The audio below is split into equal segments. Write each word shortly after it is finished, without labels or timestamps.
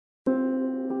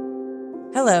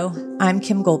Hello, I'm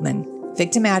Kim Goldman,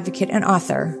 victim advocate and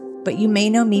author, but you may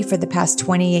know me for the past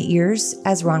 28 years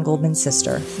as Ron Goldman's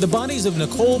sister. The bodies of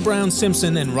Nicole Brown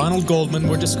Simpson and Ronald Goldman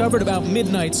were discovered about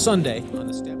midnight Sunday.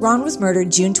 Ron was murdered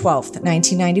June 12,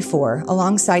 1994,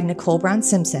 alongside Nicole Brown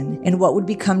Simpson in what would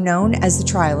become known as the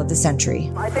trial of the century.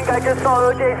 I think I just saw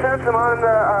O.J. Simpson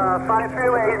on the 5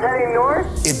 freeway. He's heading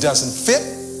north. It doesn't fit.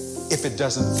 If it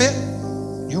doesn't fit,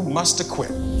 you must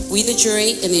acquit. We, the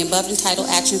jury, in the above entitled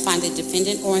action, find the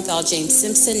defendant, Orenthal James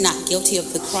Simpson, not guilty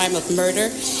of the crime of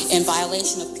murder in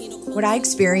violation of penal code. What I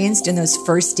experienced in those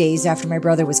first days after my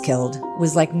brother was killed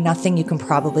was like nothing you can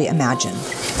probably imagine.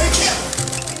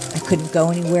 I couldn't go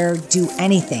anywhere, do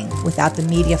anything without the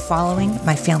media following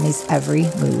my family's every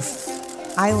move.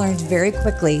 I learned very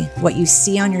quickly what you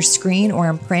see on your screen or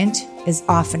in print is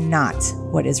often not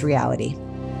what is reality.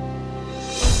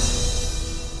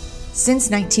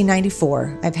 Since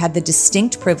 1994, I've had the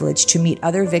distinct privilege to meet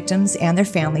other victims and their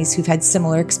families who've had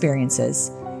similar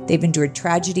experiences. They've endured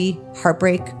tragedy,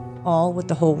 heartbreak, all with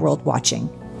the whole world watching.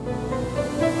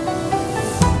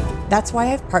 That's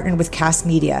why I've partnered with Cast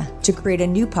Media to create a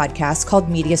new podcast called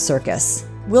Media Circus.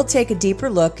 We'll take a deeper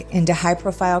look into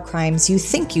high-profile crimes you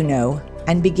think you know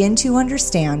and begin to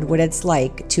understand what it's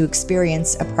like to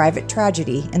experience a private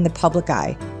tragedy in the public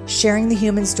eye, sharing the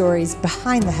human stories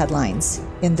behind the headlines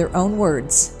in their own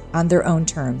words, on their own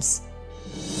terms.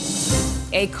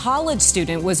 A college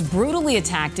student was brutally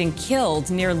attacked and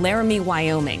killed near Laramie,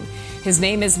 Wyoming. His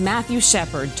name is Matthew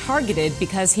Shepard, targeted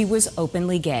because he was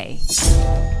openly gay.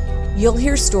 You'll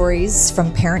hear stories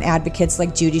from parent advocates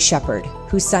like Judy Shepard,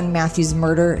 whose son Matthew's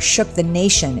murder shook the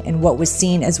nation in what was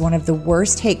seen as one of the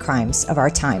worst hate crimes of our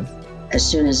time. As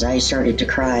soon as I started to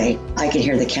cry, I could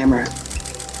hear the camera.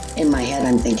 In my head,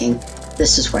 I'm thinking,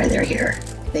 this is why they're here.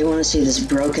 They want to see this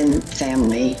broken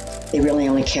family. They really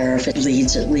only care if it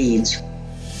leads, it leads.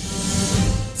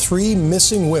 3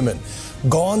 missing women,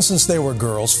 gone since they were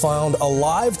girls, found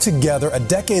alive together a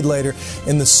decade later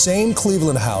in the same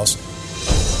Cleveland house.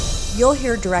 You'll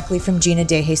hear directly from Gina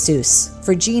De Jesus.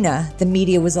 For Gina, the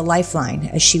media was a lifeline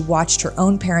as she watched her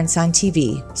own parents on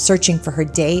TV, searching for her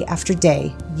day after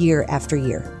day, year after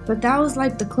year. But that was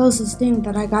like the closest thing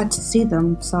that I got to see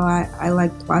them, so I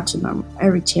liked watching them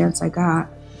every chance I got.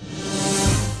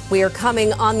 We are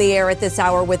coming on the air at this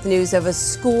hour with news of a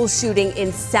school shooting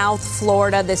in South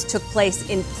Florida. This took place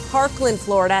in Parkland,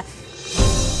 Florida.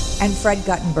 And Fred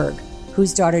Guttenberg,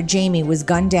 whose daughter Jamie was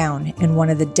gunned down in one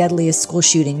of the deadliest school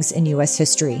shootings in U.S.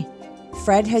 history.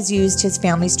 Fred has used his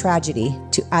family's tragedy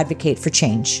to advocate for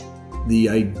change. The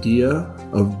idea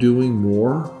of doing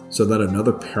more so that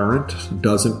another parent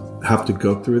doesn't have to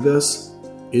go through this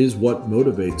is what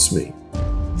motivates me.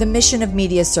 The mission of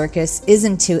Media Circus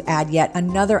isn't to add yet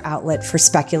another outlet for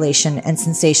speculation and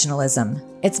sensationalism.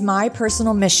 It's my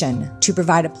personal mission to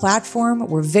provide a platform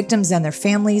where victims and their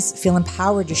families feel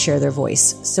empowered to share their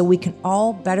voice so we can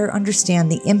all better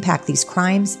understand the impact these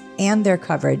crimes and their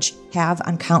coverage have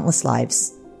on countless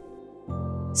lives.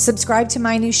 Subscribe to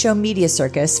my new show, Media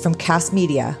Circus, from Cast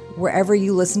Media, wherever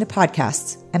you listen to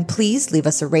podcasts, and please leave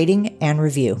us a rating and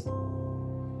review.